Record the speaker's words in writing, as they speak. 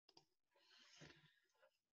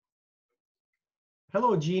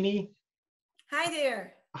Hello, Jeannie. Hi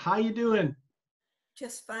there. How you doing?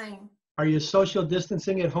 Just fine. Are you social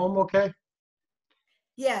distancing at home okay?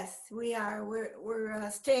 Yes, we are. We're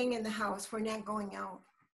staying in the house. We're not going out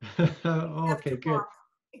except Okay, to good. walk,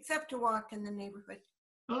 except to walk in the neighborhood.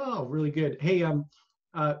 Oh, really good. Hey,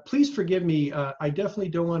 please forgive me. I definitely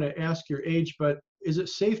don't want to ask your age, but is it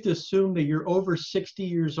safe to assume that you're over 60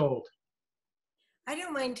 years old? I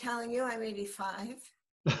don't mind telling you I'm 85.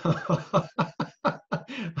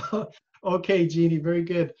 Okay, Jeannie, very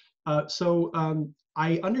good.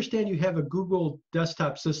 I understand you have a Google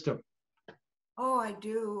desktop system. Oh, I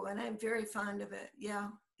do, and I'm very fond of it. Yeah,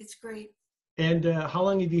 it's great. And how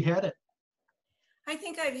long have you had it? I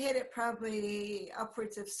think I've had it probably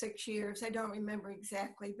upwards of 6 years. I don't remember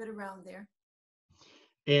exactly, but around there.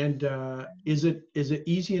 And is it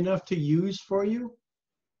easy enough to use for you?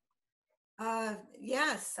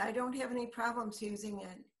 Yes, I don't have any problems using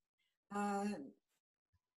it. Uh,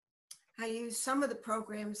 I use some of the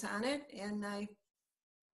programs on it, and I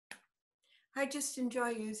just enjoy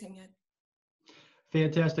using it.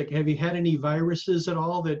 Fantastic. Have you had any viruses at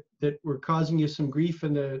all that were causing you some grief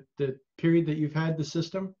in the period that you've had the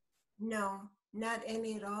system? No, not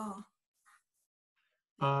any at all.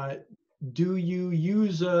 Uh, do you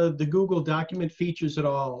use the Google document features at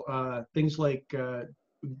all? Things like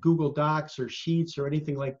Google Docs or Sheets or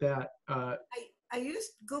anything like that? I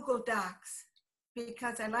use Google Docs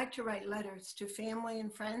because I like to write letters to family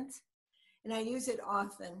and friends, and I use it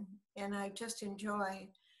often. And I just enjoy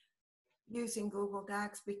using Google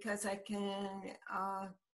Docs because I can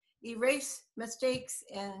erase mistakes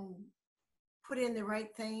and put in the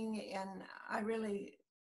right thing. And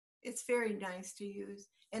it's very nice to use.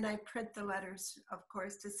 And I print the letters, of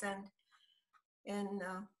course, to send. And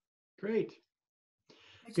Great.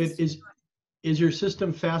 I Good. just Is your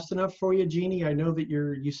system fast enough for you, Jeannie? I know that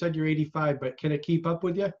you said you're 85, but can it keep up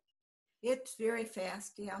with you? It's very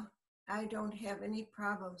fast, yeah. I don't have any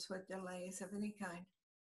problems with delays of any kind.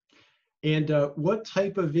 And what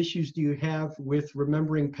type of issues do you have with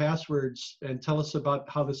remembering passwords? And tell us about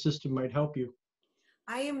how the system might help you.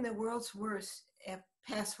 I am the world's worst at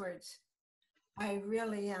passwords. I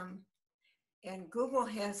really am. And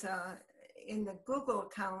in the Google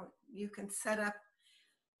account, you can set up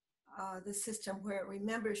the system where it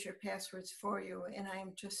remembers your passwords for you. And I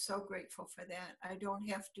am just so grateful for that. I don't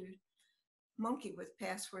have to monkey with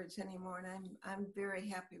passwords anymore. And I'm very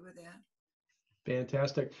happy with that.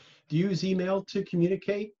 Fantastic. Do you use email to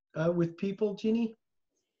communicate with people, Jeannie?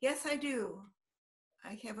 Yes, I do.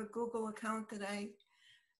 I have a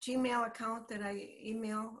Gmail account that I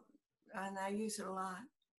email, and I use it a lot.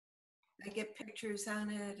 I get pictures on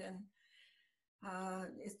it, and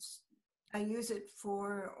it's I use it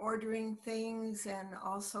for ordering things and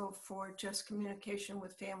also for just communication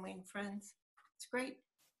with family and friends. It's great.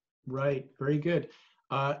 Right, very good.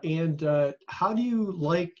 And how do you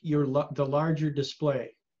like the larger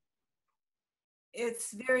display?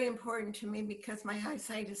 It's very important to me because my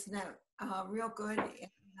eyesight is not real good,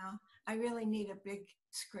 and I really need a big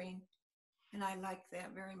screen, and I like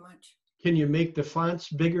that very much. Can you make the fonts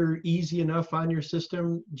bigger easy enough on your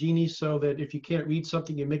system, Jeannie, so that if you can't read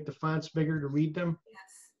something, you make the fonts bigger to read them?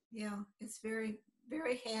 Yes, yeah, it's very,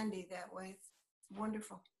 very handy that way. It's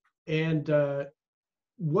wonderful. And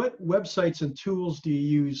what websites and tools do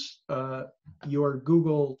you use your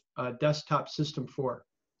Google desktop system for?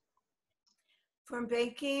 For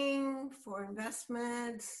banking, for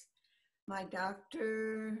investments, my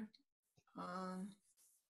doctor. Of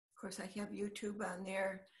course, I have YouTube on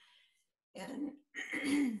there and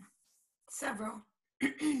several.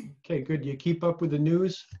 Okay, good. You keep up with the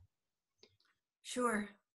news? Sure,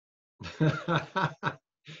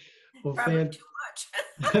 Well, probably fan too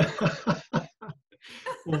much.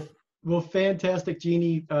 well, well, fantastic,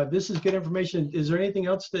 Jeannie. This is good information. Is there anything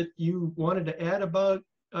else that you wanted to add about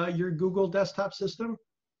your Google desktop system?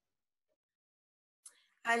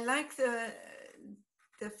 I like the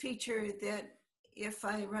feature that if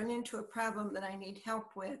I run into a problem that I need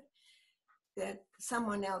help with, that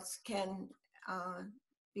someone else can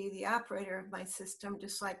be the operator of my system,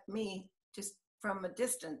 just like me, just from a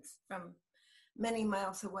distance, from many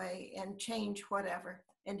miles away, and change whatever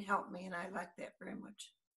and help me. And I like that very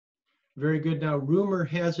much. Very good. Now, rumor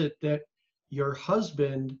has it that your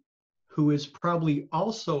husband, who is probably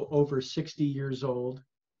also over 60 years old,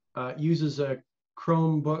 uses a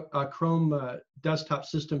Chrome desktop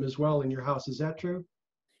system as well in your house. Is that true?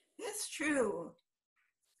 That's true.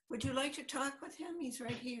 Would you like to talk with him? He's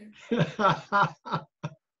right here.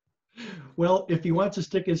 Well, if he wants to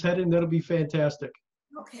stick his head in, that'll be fantastic.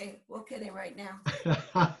 Okay, we'll get him right now.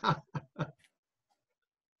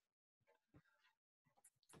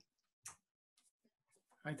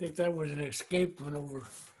 think that was an escape maneuver.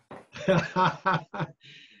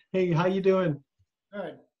 Hey, how you doing?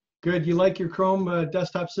 Good, Good. You like your Chrome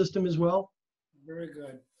desktop system as well? very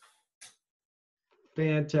good.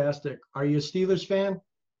 Fantastic. Are you a Steelers fan?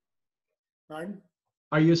 Pardon?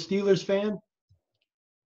 Are you a Steelers fan?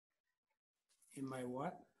 In my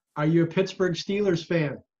what? Are you a Pittsburgh Steelers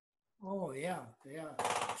fan? Oh, yeah, yeah.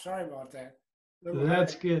 Sorry about that. Little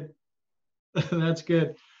That's headache. good. That's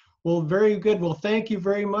good. Well, very good. Well, thank you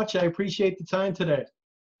very much. I appreciate the time today.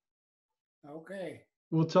 Okay,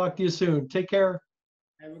 We'll talk to you soon. Take care.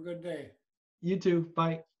 have a good day. You too.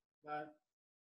 Bye. Bye.